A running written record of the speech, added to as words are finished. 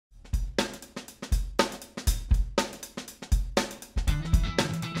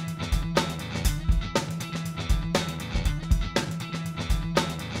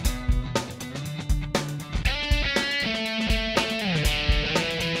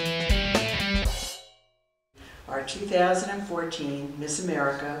our 2014 Miss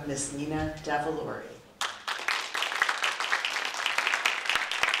America, Miss Nina Davuluri.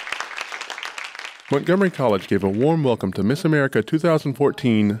 Montgomery College gave a warm welcome to Miss America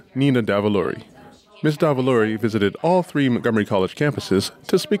 2014, Nina Davuluri. Ms. Davuluri visited all 3 Montgomery College campuses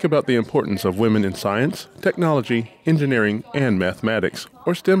to speak about the importance of women in science, technology, engineering, and mathematics,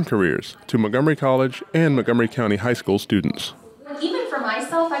 or STEM careers, to Montgomery College and Montgomery County High School students. Even for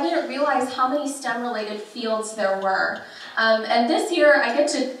myself, I didn't realize how many STEM-related fields there were. And this year, I get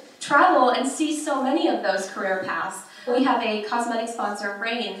to travel and see so many of those career paths. We have a cosmetic sponsor,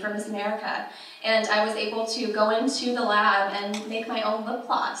 Rain, for Miss America, and I was able to go into the lab and make my own lip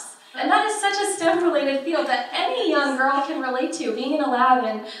gloss. And that is such a STEM-related field that any young girl can relate to, being in a lab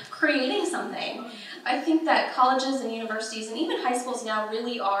and creating something. I think that colleges and universities and even high schools now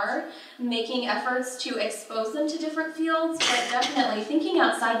really are making efforts to expose them to different fields, but definitely thinking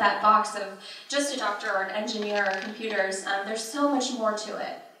outside that box of just a doctor or an engineer or computers. There's so much more to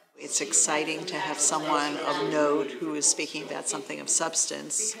it. It's exciting to have someone of note who is speaking about something of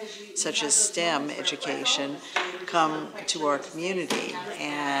substance, such as STEM education, come to our community.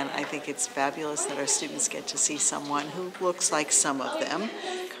 And I think it's fabulous that our students get to see someone who looks like some of them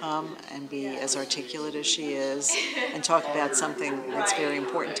come and be as articulate as she is and talk about something that's very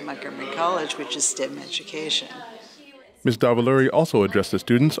important to Montgomery College, which is STEM education. Ms. Davuluri also addressed the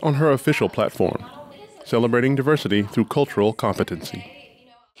students on her official platform, celebrating diversity through cultural competency.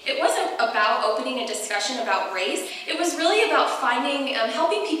 It wasn't about opening a discussion about race. It was really about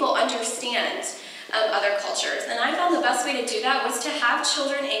helping people understand other cultures. And I found the best way to do that was to have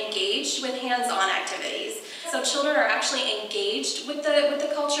children engaged with hands-on activities. So children are actually engaged with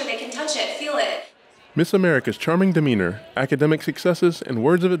the culture. They can touch it, feel it. Miss America's charming demeanor, academic successes, and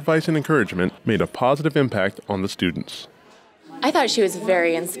words of advice and encouragement made a positive impact on the students. I thought she was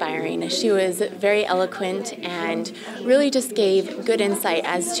very inspiring. She was very eloquent and really just gave good insight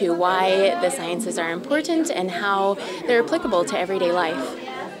as to why the sciences are important and how they're applicable to everyday life.